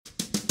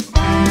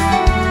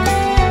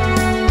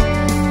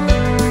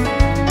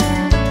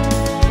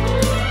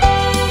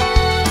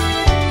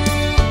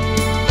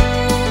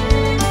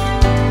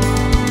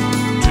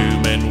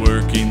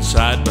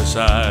Side by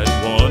side,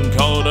 one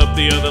caught up,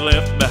 the other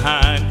left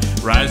behind,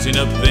 rising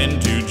up then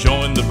to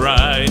join the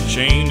bride,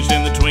 changed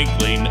in the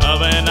twinkling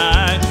of an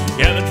eye,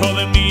 gathered for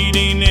the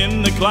meeting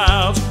in the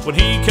clouds. When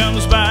he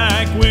comes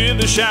back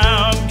with a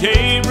shout,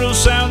 Gabriel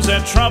sounds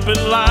that trumpet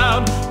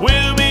loud,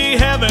 we'll be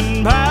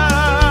heaven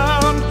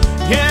bound.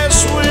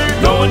 Yes,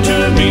 we're going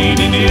to a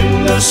meeting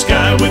in the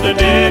sky with the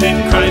dead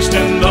in Christ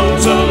and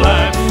those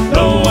alive.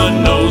 No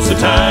one knows the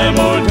time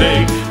or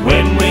day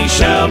when we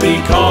shall be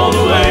called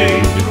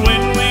away.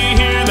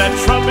 That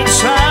trumpet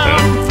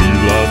sound and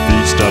feel our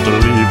feet start to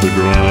leave the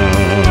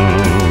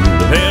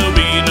ground. There'll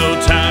be no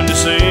time to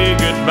say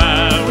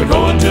goodbye. We're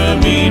going to a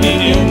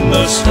meeting in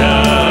the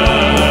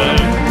sky.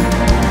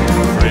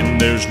 Friend,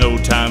 there's no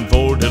time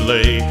for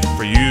delay.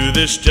 For you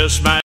this just might